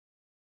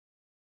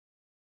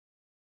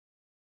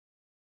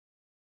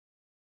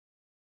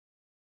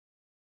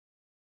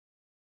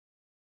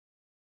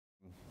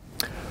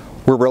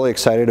We're really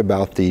excited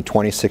about the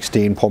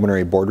 2016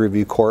 Pulmonary Board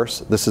Review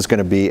course. This is going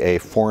to be a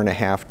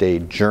 4.5-day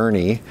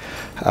journey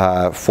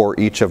for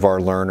each of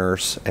our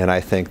learners, and I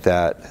think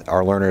that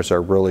our learners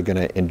are really going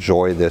to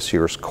enjoy this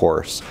year's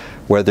course.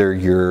 Whether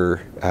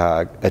you're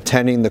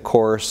attending the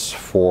course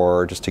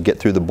for just to get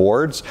through the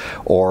boards,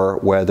 or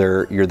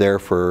whether you're there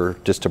for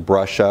just to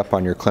brush up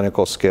on your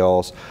clinical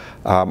skills,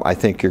 I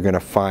think you're going to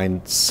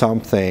find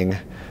something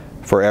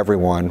for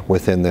everyone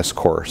within this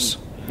course.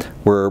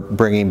 We're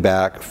bringing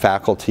back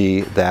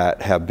faculty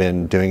that have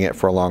been doing it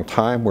for a long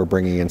time. We're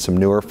bringing in some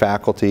newer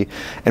faculty,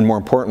 and more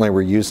importantly,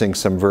 we're using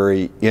some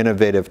very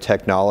innovative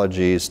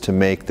technologies to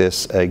make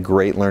this a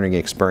great learning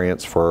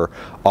experience for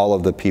all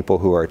of the people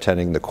who are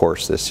attending the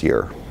course this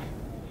year.